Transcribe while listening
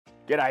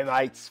G'day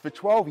mates, for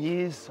 12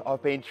 years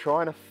I've been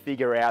trying to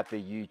figure out the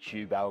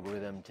YouTube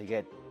algorithm to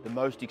get the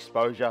most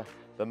exposure,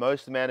 the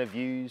most amount of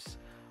views.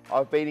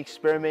 I've been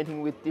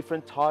experimenting with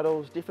different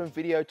titles, different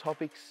video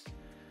topics,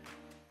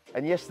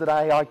 and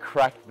yesterday I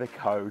cracked the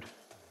code.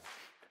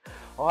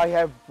 I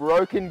have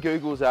broken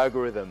Google's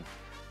algorithm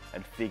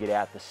and figured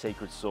out the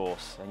secret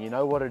sauce. And you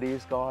know what it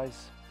is,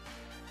 guys?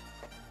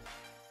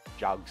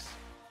 Jugs.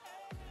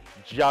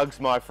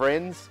 Jugs, my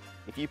friends.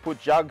 If you put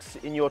jugs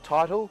in your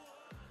title,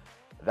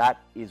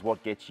 that is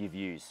what gets you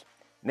views.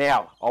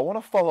 Now, I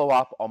want to follow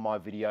up on my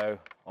video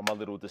on my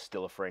little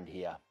distiller friend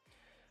here.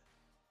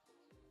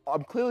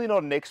 I'm clearly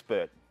not an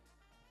expert.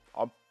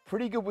 I'm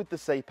pretty good with the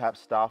CPAP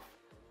stuff,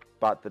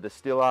 but the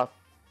distiller,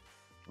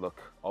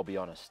 look, I'll be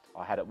honest,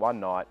 I had it one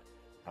night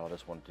and I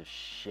just wanted to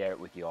share it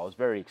with you. I was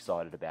very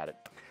excited about it.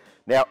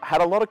 Now,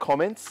 had a lot of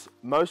comments,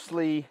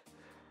 mostly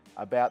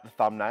about the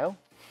thumbnail.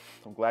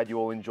 I'm glad you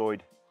all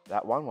enjoyed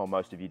that one, well,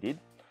 most of you did.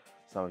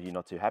 Some of you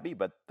not too happy,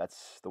 but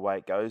that's the way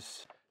it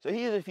goes. So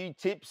here's a few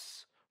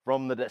tips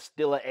from the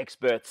distiller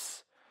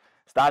experts.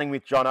 Starting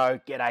with Jono.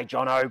 G'day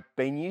Jono.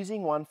 Been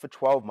using one for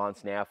 12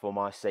 months now for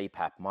my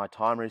CPAP. My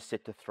timer is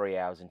set to 3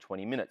 hours and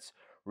 20 minutes.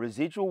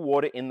 Residual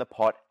water in the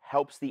pot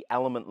helps the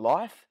element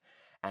life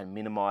and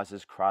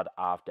minimizes crud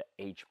after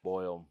each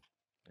boil.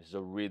 This is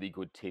a really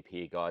good tip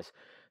here, guys.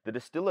 The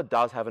distiller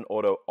does have an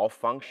auto off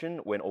function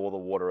when all the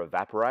water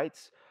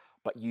evaporates,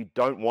 but you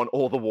don't want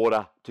all the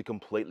water to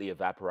completely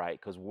evaporate,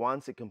 because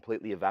once it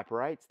completely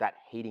evaporates, that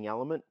heating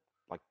element,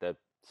 like the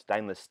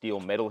stainless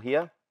steel metal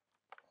here,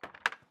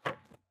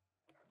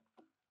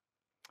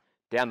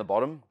 down the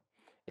bottom,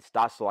 it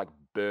starts to like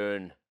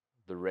burn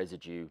the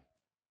residue,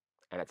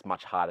 and it's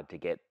much harder to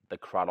get the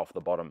crud off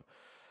the bottom.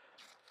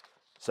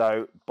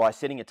 So by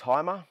setting a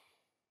timer,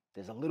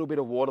 there's a little bit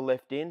of water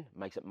left in,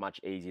 makes it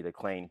much easier to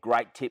clean.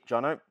 Great tip,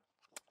 Jono.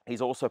 He's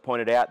also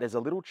pointed out there's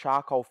a little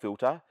charcoal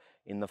filter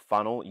in the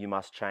funnel you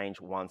must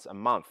change once a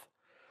month.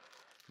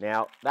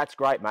 Now, that's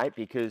great, mate,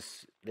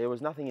 because there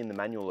was nothing in the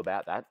manual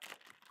about that.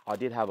 I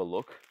did have a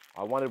look.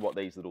 I wondered what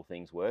these little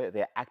things were.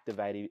 They're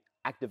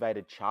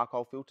activated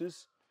charcoal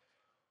filters,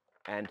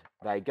 and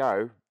they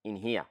go in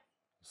here.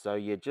 So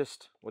you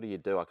just, what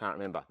do? I can't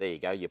remember. There you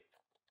go. You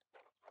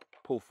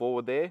pull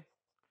forward there.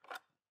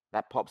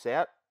 That pops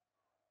out.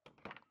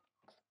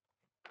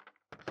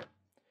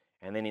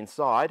 And then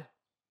inside,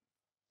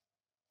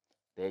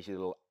 there's your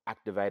little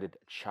activated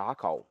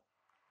charcoal,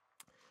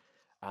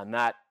 and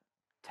that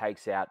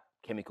takes out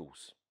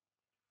chemicals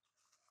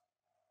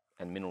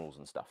and minerals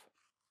and stuff.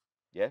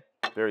 Yeah,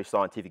 very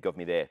scientific of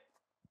me there.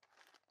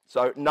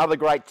 So another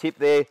great tip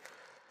there,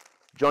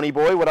 Johnny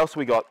boy. What else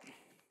we got?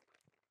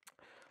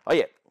 Oh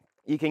yeah,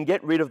 you can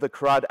get rid of the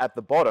crud at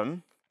the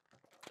bottom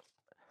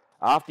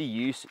after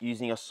use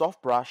using a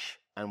soft brush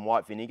and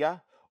white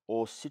vinegar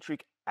or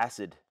citric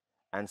acid,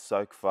 and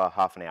soak for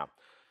half an hour.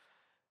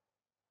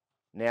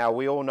 Now,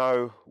 we all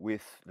know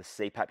with the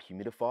CPAP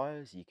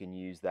humidifiers, you can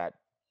use that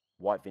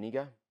white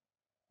vinegar,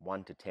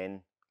 1 to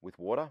 10 with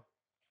water,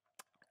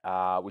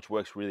 which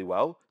works really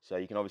well. So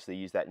you can obviously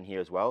use that in here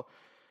as well.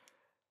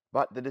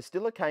 But the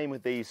distiller came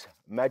with these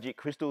magic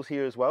crystals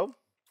here as well.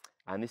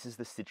 And this is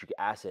the citric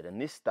acid. And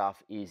this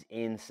stuff is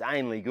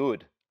insanely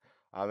good.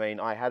 I mean,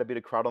 I had a bit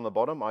of crud on the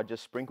bottom. I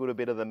just sprinkled a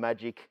bit of the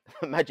magic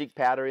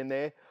powder in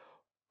there,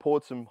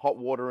 poured some hot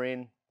water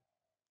in,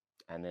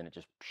 and then it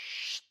just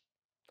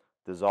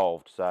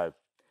dissolved. So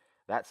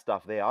that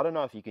stuff there, I don't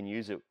know if you can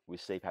use it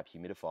with CPAP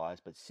humidifiers,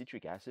 but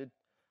citric acid,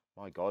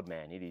 my God,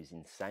 man, it is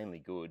insanely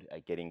good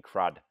at getting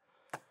crud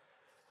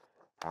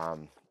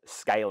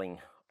scaling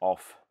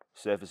off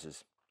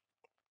surfaces.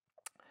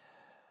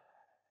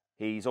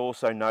 He's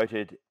also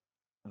noted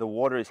the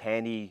water is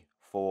handy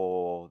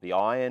for the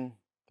iron,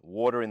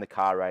 water in the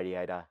car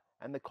radiator,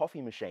 and the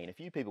coffee machine. A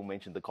few people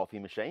mentioned the coffee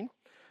machine,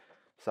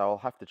 so I'll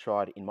have to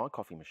try it in my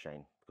coffee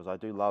machine, because I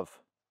do love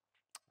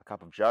a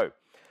cup of joe.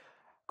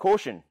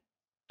 Caution,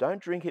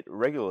 don't drink it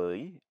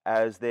regularly,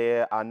 as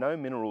there are no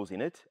minerals in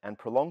it, and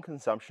prolonged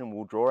consumption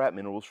will draw out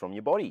minerals from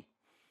your body.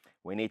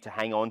 We need to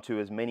hang on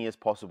to as many as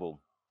possible.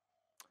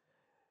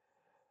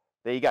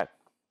 There you go.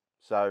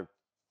 So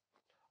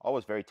I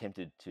was very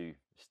tempted to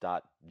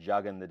start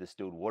jugging the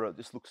distilled water. It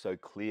just looks so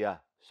clear,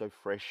 so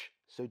fresh,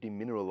 so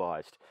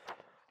demineralized.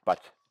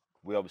 But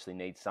we obviously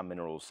need some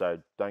minerals, so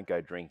don't go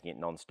drinking it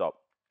non-stop.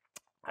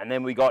 And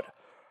then we got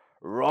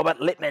Robert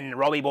Littman,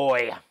 Robbie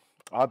boy.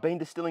 I've been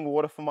distilling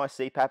water for my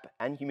CPAP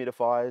and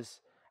humidifiers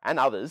and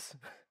others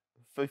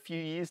for a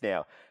few years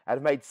now.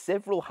 I've made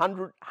several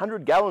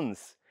hundred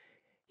gallons.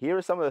 Here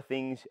are some of the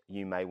things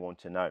you may want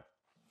to know.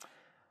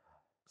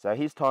 So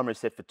his timer is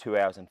set for 2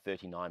 hours and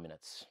 39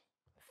 minutes.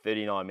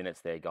 39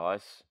 minutes there,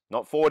 guys.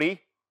 Not 40,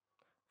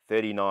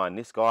 39.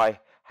 This guy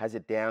has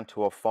it down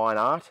to a fine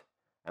art,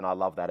 and I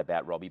love that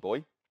about Robbie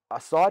boy.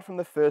 Aside from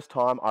the first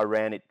time I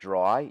ran it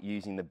dry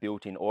using the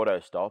built-in auto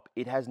stop,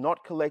 it has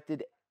not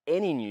collected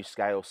any new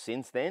scale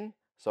since then,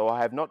 so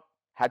I have not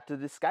had to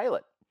descale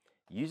it.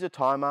 Use a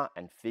timer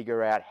and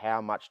figure out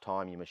how much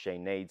time your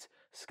machine needs.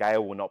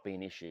 Scale will not be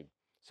an issue.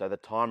 So the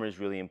timer is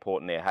really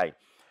important there. Hey,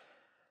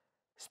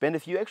 spend a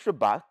few extra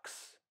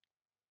bucks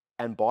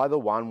and buy the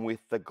one with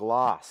the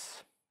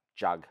glass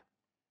jug.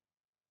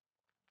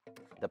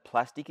 The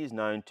plastic is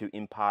known to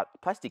impart a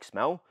plastic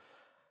smell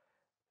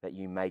that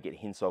you may get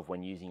hints of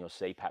when using your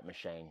CPAP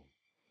machine.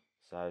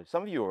 So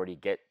some of you already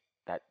get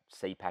that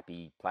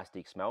CPAP-y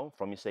plastic smell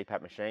from your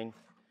CPAP machine.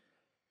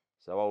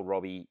 So old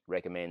Robbie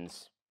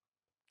recommends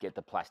get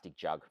the plastic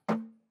jug.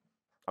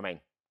 I mean,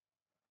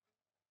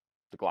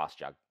 the glass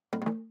jug.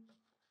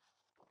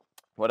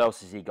 What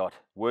else has he got?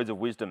 Words of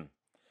wisdom.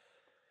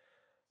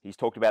 He's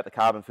talked about the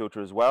carbon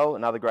filter as well.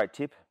 Another great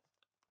tip.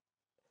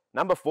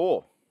 Number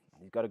 4,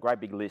 he's got a great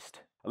big list.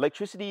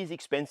 Electricity is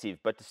expensive,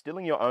 but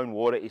distilling your own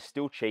water is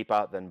still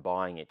cheaper than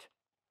buying it.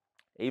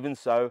 Even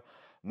so,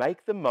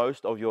 make the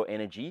most of your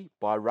energy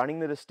by running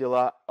the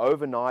distiller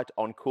overnight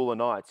on cooler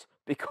nights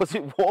because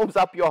it warms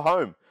up your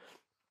home.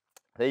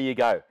 There you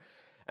go.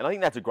 And I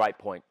think that's a great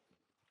point.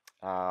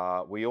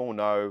 We all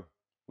know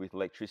with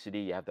electricity,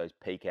 you have those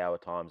peak hour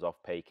times, off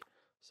peak.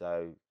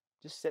 So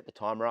just set the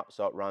timer up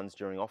so it runs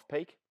during off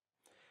peak,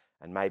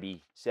 and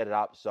maybe set it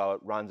up so it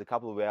runs a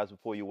couple of hours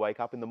before you wake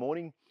up in the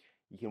morning.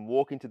 You can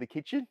walk into the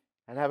kitchen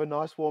and have a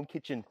nice warm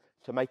kitchen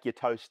to make your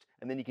toast,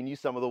 and then you can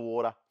use some of the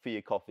water for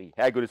your coffee.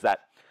 How good is that?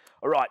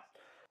 All right,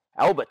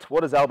 Albert,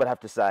 what does Albert have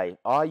to say?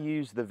 I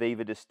use the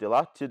Viva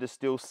distiller to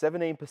distill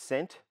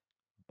 17%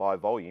 by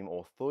volume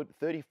or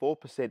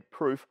 34%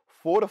 proof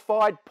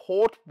fortified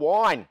port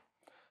wine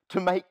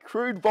to make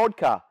crude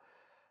vodka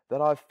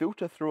that I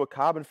filter through a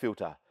carbon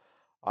filter.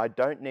 I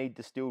don't need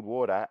distilled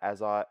water as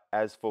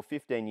for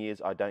 15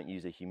 years I don't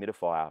use a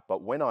humidifier,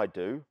 but when I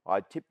do, I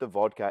tip the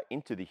vodka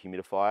into the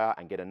humidifier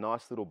and get a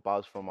nice little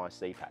buzz from my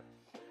CPAP.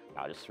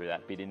 I just threw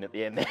that bit in at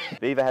the end there.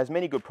 Viva has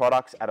many good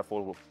products at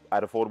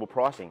affordable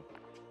pricing.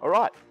 All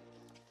right,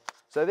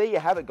 so there you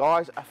have it,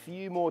 guys. A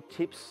few more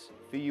tips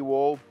for you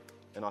all,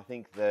 and I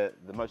think the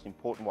most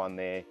important one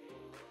there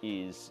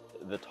is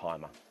the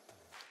timer.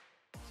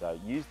 So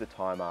use the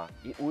timer.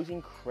 It was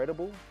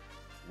incredible.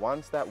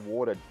 Once that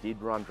water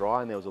did run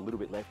dry and there was a little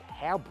bit left,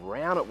 how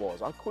brown it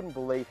was. I couldn't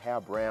believe how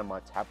brown my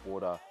tap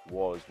water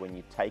was when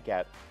you take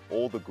out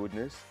all the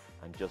goodness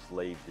and just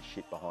leave the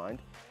shit behind.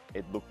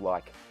 It looked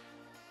like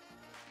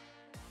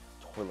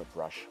toilet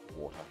brush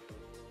water.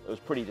 It was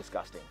pretty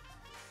disgusting.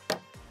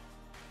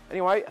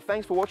 Anyway,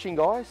 thanks for watching,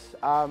 guys.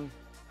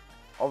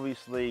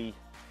 Obviously,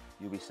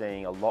 you'll be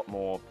seeing a lot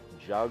more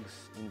jugs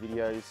in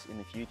videos in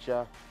the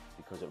future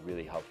because it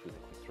really helps with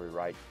the click-through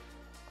rate.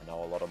 I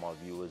know a lot of my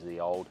viewers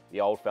are the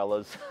old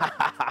fellas.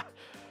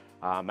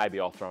 Maybe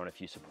I'll throw in a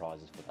few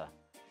surprises for the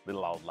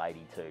little old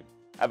lady too.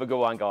 Have a good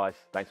one, guys.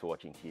 Thanks for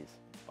watching. Cheers.